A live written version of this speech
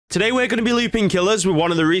Today we're going to be looping killers with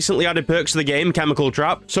one of the recently added perks of the game, Chemical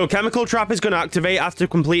Trap. So Chemical Trap is going to activate after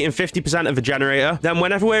completing 50% of a generator. Then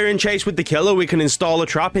whenever we're in chase with the killer, we can install a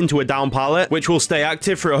trap into a down pallet, which will stay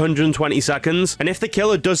active for 120 seconds. And if the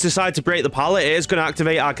killer does decide to break the pallet, it is going to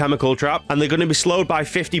activate our Chemical Trap, and they're going to be slowed by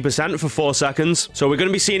 50% for 4 seconds. So we're going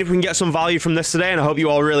to be seeing if we can get some value from this today, and I hope you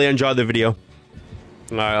all really enjoy the video.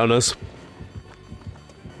 All right, on us.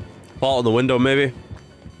 Vault on the window, maybe.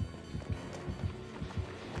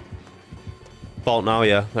 Vault now,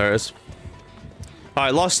 yeah, there it is.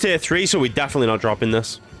 Alright, lost tier 3, so we're definitely not dropping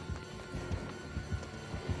this.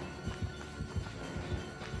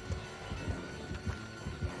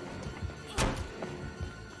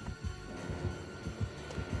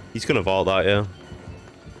 He's gonna vault that, yeah.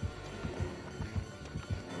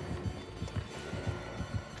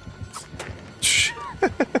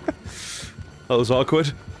 That was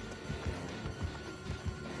awkward.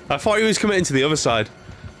 I thought he was committing to the other side.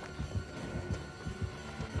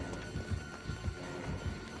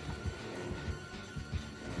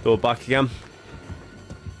 Go back again.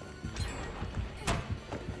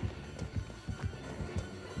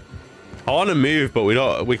 I want to move, but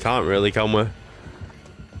we can't really, can we?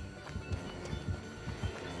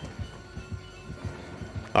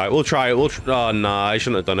 Alright, we'll try it. Oh, nah, I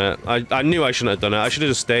shouldn't have done it. I knew I shouldn't have done it. I should have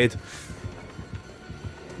just stayed.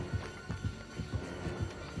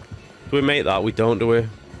 Do we make that? We don't, do we?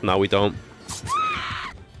 No, we don't.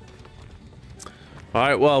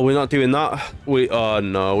 Alright, well, we're not doing that. Oh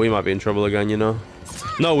no, we might be in trouble again, you know.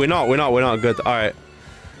 No, we're not good. Alright.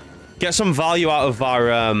 Get some value out of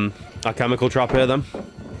our chemical trap here, then.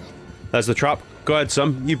 There's the trap. Go ahead,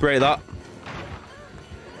 son. You break that.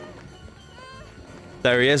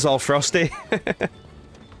 There he is, all frosty.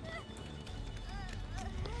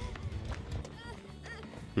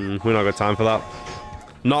 We not got time for that.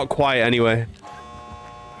 Not quite, anyway.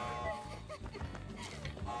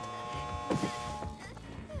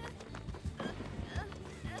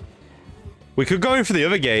 We could go in for the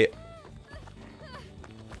other gate.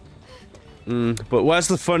 But where's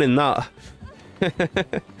the fun in that?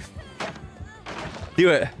 Do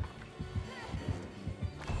it.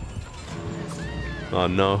 Oh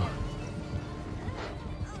no.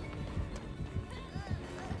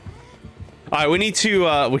 Alright, we need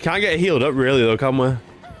to, we can't get healed up really though, can we?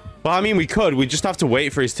 Well, I mean, we could. We just have to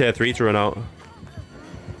wait for his tier 3 to run out.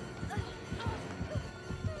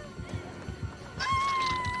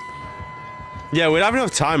 Yeah, we'd have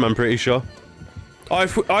enough time, I'm pretty sure. Oh,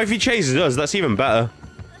 if he chases us, that's even better.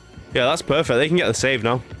 Yeah, that's perfect. They can get the save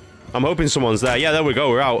now. I'm hoping someone's there. Yeah, there we go.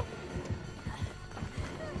 We're out.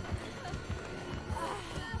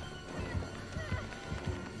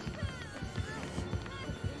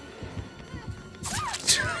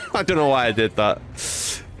 I don't know why I did that.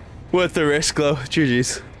 Worth the risk, though.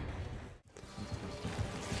 GG's.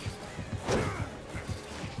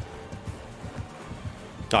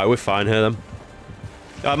 Alright, we're fine here, then.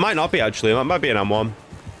 It might not be, actually. It might be an M1.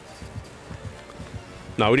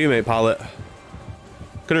 No, we do make pallet.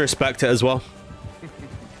 Gonna respect it as well.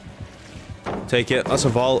 Take it. That's a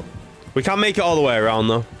vault. We can't make it all the way around,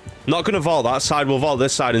 though. Not gonna vault that side. We'll vault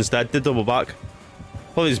this side instead. Did double back.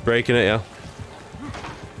 Probably just breaking it, yeah.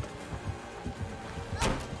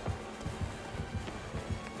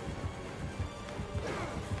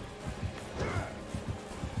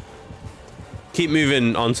 Keep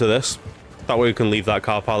moving onto this. That way we can leave that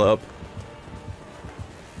car pallet up.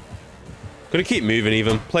 Gonna keep moving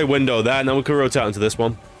even. Play window there, and then we can rotate into this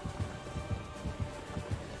one.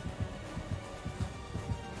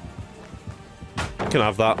 Can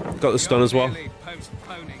have that. Got the stun as well.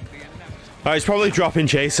 Alright, he's probably dropping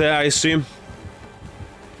chaser, I assume.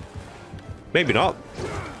 Maybe not.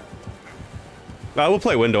 We'll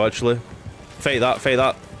play window, actually. Fake that, fake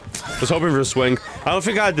that. Was hoping for a swing. I don't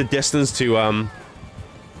think I had the distance to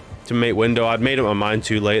make window. I'd made up my mind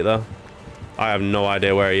too late, though. I have no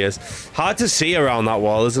idea where he is. Hard to see around that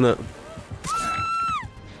wall, isn't it?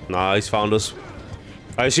 Nah, he's found us.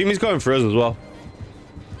 I assume he's going for us as well.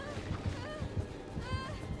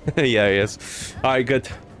 Yeah, he is. Alright, good.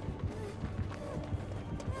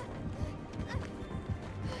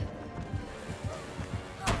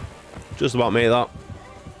 Just about made that.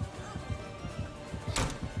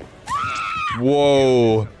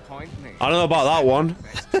 Whoa. I don't know about that one.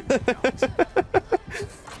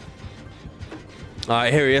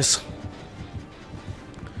 Alright, here he is.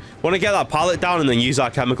 Want to get that pallet down and then use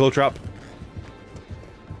our chemical trap.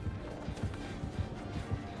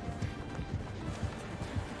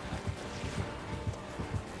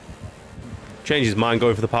 Change his mind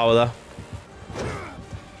going for the power there.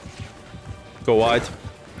 Go wide.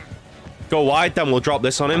 Go wide, then we'll drop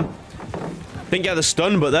this on him. Didn't get the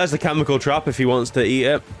stun, but there's the chemical trap if he wants to eat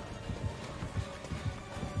it.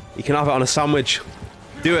 You can have it on a sandwich.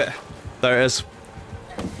 Do it. There it is.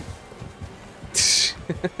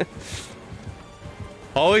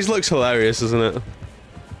 Always looks hilarious, doesn't it?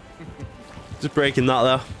 Just breaking that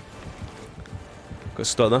there. Got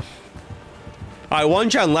stuck there. Alright, one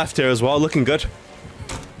gen left here as well, looking good.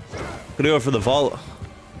 Gonna go for the vault.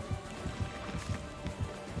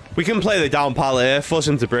 We can play the down pallet here, force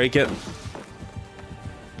him to break it.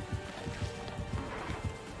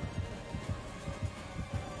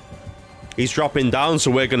 He's dropping down,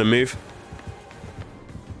 so we're gonna move.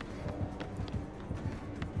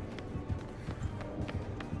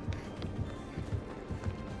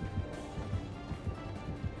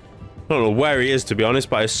 I don't know where he is, to be honest,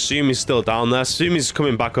 but I assume he's still down there. I assume he's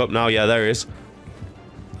coming back up now. Yeah, there he is.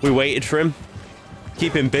 We waited for him.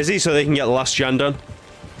 Keep him busy so they can get the last gen done.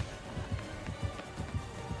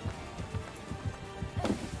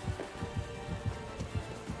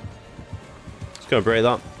 Just gonna break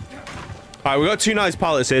that. Alright, we got 2 nice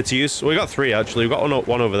pallets here to use. We got 3, actually. We've got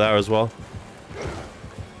one over there as well.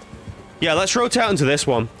 Yeah, let's rotate into this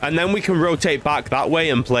one. And then we can rotate back that way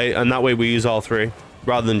and play. And that way we use all 3.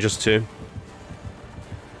 Rather than just 2.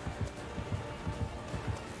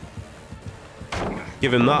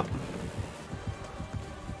 Give him that.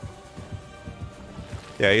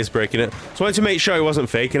 Yeah, he's breaking it. So I wanted to make sure he wasn't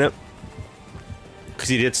faking it. Because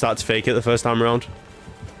he did start to fake it the first time around.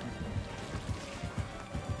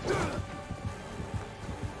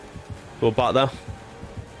 Go back there.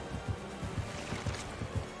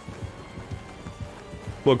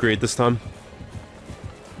 We'll greed this time.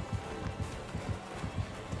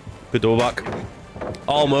 Good double back.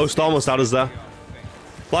 Almost had us there.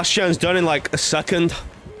 Last gen's done in like a second.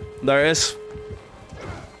 There it is.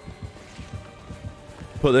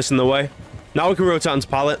 Put this in the way. Now we can rotate into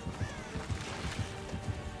pallet.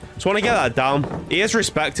 Just want to get that down. He is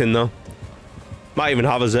respecting though. Might even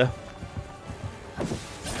have us here.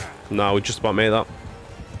 No, we just about made that.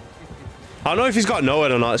 I don't know if he's got nowhere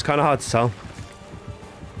or not. It's kind of hard to tell.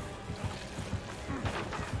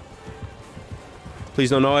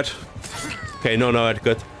 Please no no-ed. Okay, no no-ed.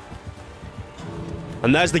 Good.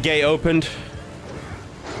 And there's the gate opened.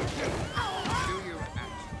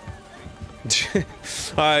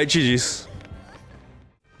 Alright, GG's.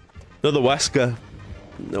 Another Wesker.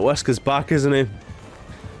 The Wesker's back, isn't he?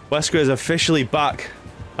 Wesker is officially back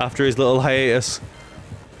after his little hiatus.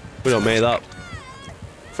 We don't make that.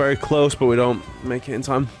 Very close, but we don't make it in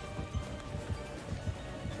time.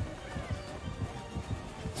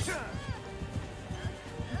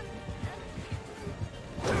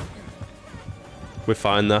 We're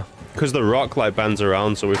fine there. Because the rock like bends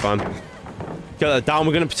around, so we're fine. Get that down.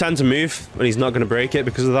 We're going to pretend to move, and he's not going to break it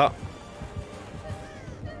because of that.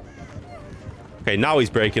 Okay, now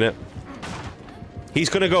he's breaking it. He's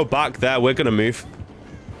going to go back there. We're going to move.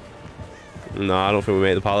 No, I don't think we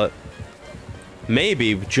made the pallet.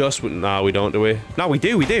 Maybe just... No, we don't, do we? No, we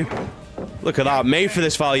do, we do. Look at that. Made for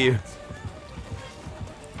this value.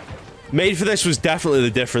 Made for this was definitely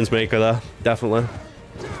the difference maker there. Definitely.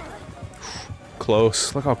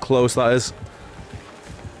 Close. Look how close that is.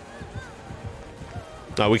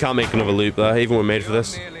 No, we can't make another loop there, even when we're made for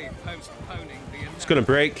this. It's gonna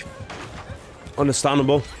break.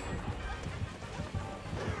 Understandable.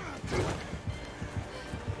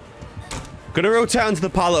 Gonna rotate onto the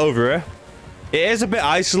pallet over here. It is a bit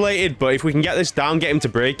isolated, but if we can get this down, get him to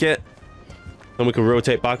break it, then we can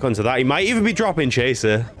rotate back onto that. He might even be dropping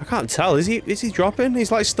chaser. I can't tell. Is he dropping?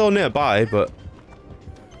 He's like still nearby, but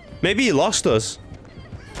maybe he lost us.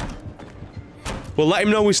 We'll let him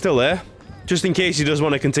know we're still there, just in case he does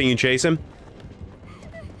want to continue chasing.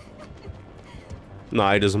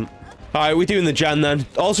 No, he doesn't. Alright, we're doing the gen then.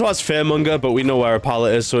 Also has Fearmonger, but we know where our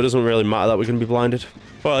pallet is, so it doesn't really matter that we're going to be blinded.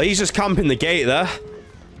 Well, he's just camping the gate there.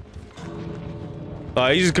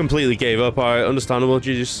 He just completely gave up. Alright, understandable.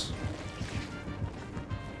 GG's.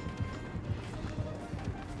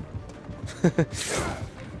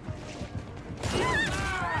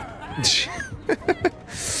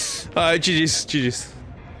 Alright, GG's. GG's.